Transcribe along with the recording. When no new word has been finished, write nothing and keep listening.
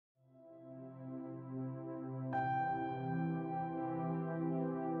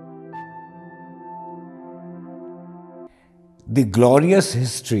The glorious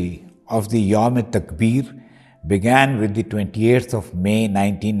history of the Youm-e-Takbeer began with the 28th of May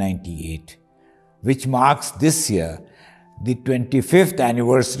 1998, which marks this year the 25th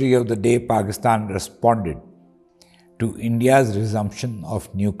anniversary of the day Pakistan responded to India's resumption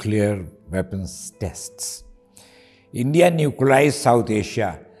of nuclear weapons tests. India nuclearized South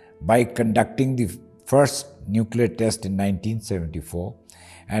Asia by conducting the first nuclear test in 1974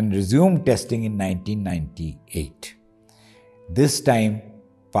 and resumed testing in 1998. This time,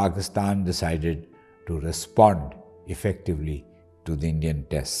 Pakistan decided to respond effectively to the Indian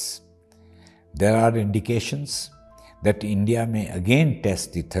tests. There are indications that India may again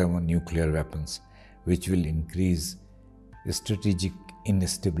test the thermonuclear weapons, which will increase strategic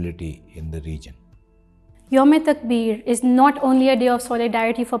instability in the region. Youm-e-Takbeer is not only a day of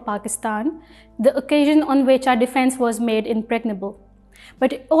solidarity for Pakistan, the occasion on which our defense was made impregnable,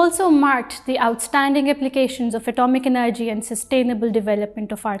 but it also marked the outstanding applications of atomic energy and sustainable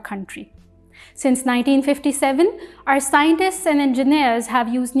development of our country. Since 1957, our scientists and engineers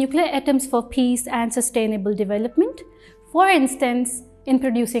have used nuclear atoms for peace and sustainable development, for instance, in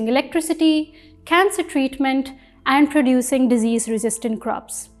producing electricity, cancer treatment, and producing disease-resistant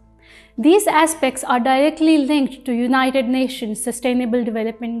crops. These aspects are directly linked to United Nations Sustainable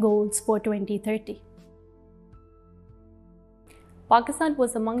Development Goals for 2030. Pakistan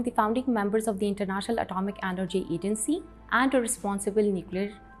was among the founding members of the International Atomic Energy Agency and a responsible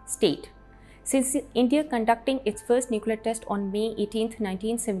nuclear state. Since India conducting its first nuclear test on May 18,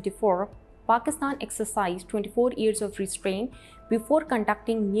 1974, Pakistan exercised 24 years of restraint before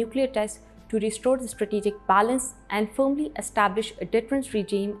conducting nuclear tests to restore the strategic balance and firmly establish a deterrence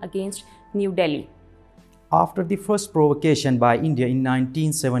regime against New Delhi. After the first provocation by India in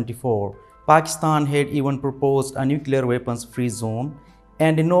 1974, Pakistan had even proposed a nuclear weapons-free zone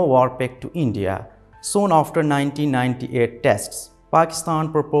and a no-war pact to India. Soon after 1998 tests,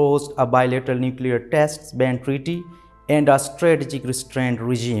 Pakistan proposed a bilateral nuclear tests ban treaty and a strategic restraint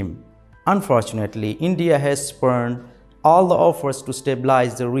regime. Unfortunately, India has spurned all the offers to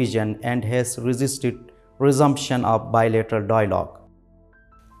stabilize the region and has resisted resumption of bilateral dialogue.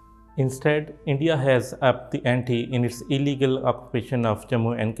 Instead, India has upped the ante in its illegal occupation of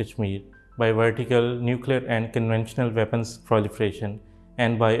Jammu and Kashmir by vertical, nuclear and conventional weapons proliferation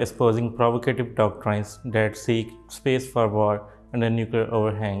and by espousing provocative doctrines that seek space for war under nuclear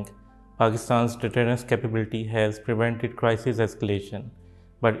overhang. Pakistan's deterrence capability has prevented crisis escalation,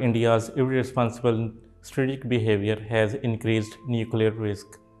 but India's irresponsible strategic behavior has increased nuclear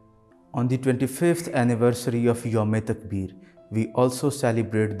risk. On the 25th anniversary of Youm-e-Takbeer, we also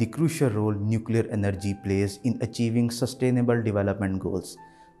celebrate the crucial role nuclear energy plays in achieving sustainable development goals,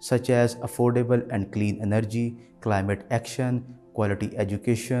 such as affordable and clean energy, climate action, quality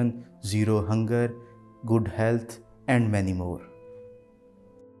education, zero hunger, good health, and many more.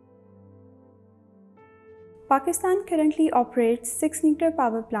 Pakistan currently operates 6 nuclear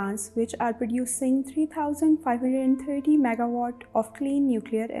power plants which are producing 3,530 megawatt of clean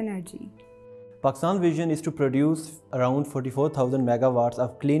nuclear energy. Pakistan's vision is to produce around 44,000 megawatts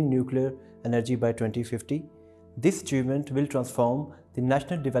of clean nuclear energy by 2050. This achievement will transform the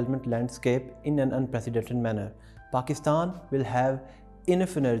national development landscape in an unprecedented manner. Pakistan will have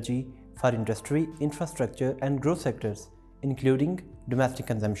enough energy for industry, infrastructure, and growth sectors, including domestic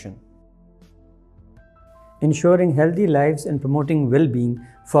consumption. Ensuring healthy lives and promoting well-being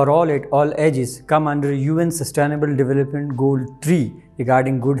for all at all ages come under UN Sustainable Development Goal 3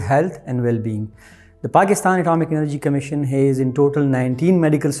 regarding good health and well-being. The Pakistan Atomic Energy Commission has in total 19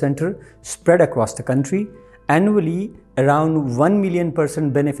 medical centers spread across the country. Annually, around 1 million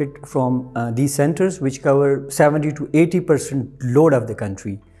persons benefit from these centers, which cover 70 to 80% load of the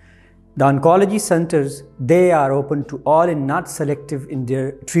country. The oncology centers, they are open to all and not selective in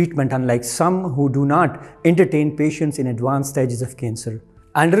their treatment, unlike some who do not entertain patients in advanced stages of cancer.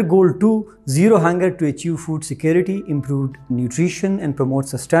 Under Goal 2, Zero Hunger to achieve food security, improved nutrition and promote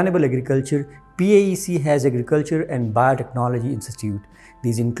sustainable agriculture, PAEC has Agriculture and Biotechnology Institute.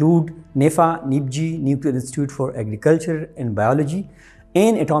 These include NEFA, NIPG, Nuclear Institute for Agriculture and Biology,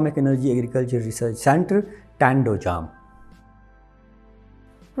 and Atomic Energy Agriculture Research Center, Tandojam.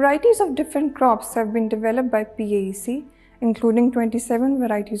 Varieties of different crops have been developed by PAEC, including 27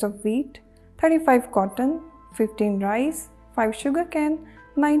 varieties of wheat, 35 cotton, 15 rice, 5 sugarcane,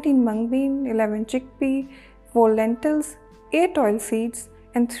 19 mung bean, 11 chickpea, 4 lentils, 8 oilseeds,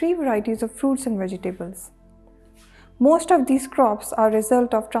 and 3 varieties of fruits and vegetables. Most of these crops are a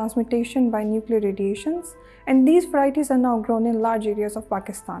result of transmutation by nuclear radiations, and these varieties are now grown in large areas of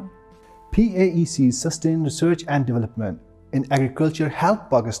Pakistan. PAEC's sustained research and development in agriculture helped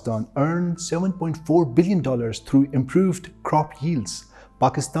Pakistan earn $7.4 billion through improved crop yields.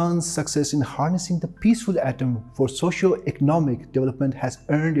 Pakistan's success in harnessing the peaceful atom for socio-economic development has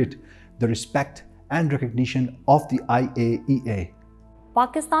earned it the respect and recognition of the IAEA.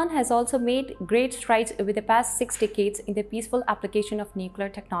 Pakistan has also made great strides over the past 6 decades in the peaceful application of nuclear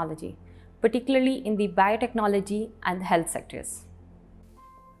technology, particularly in the biotechnology and health sectors.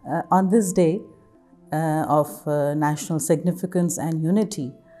 On this day of national significance and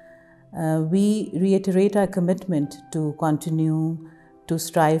unity, we reiterate our commitment to continue to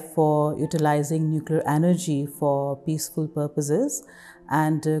strive for utilizing nuclear energy for peaceful purposes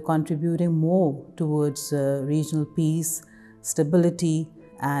and contributing more towards regional peace, stability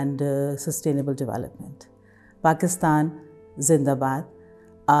and sustainable development. Pakistan Zindabad,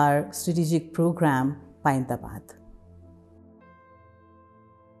 our strategic program Paindabad.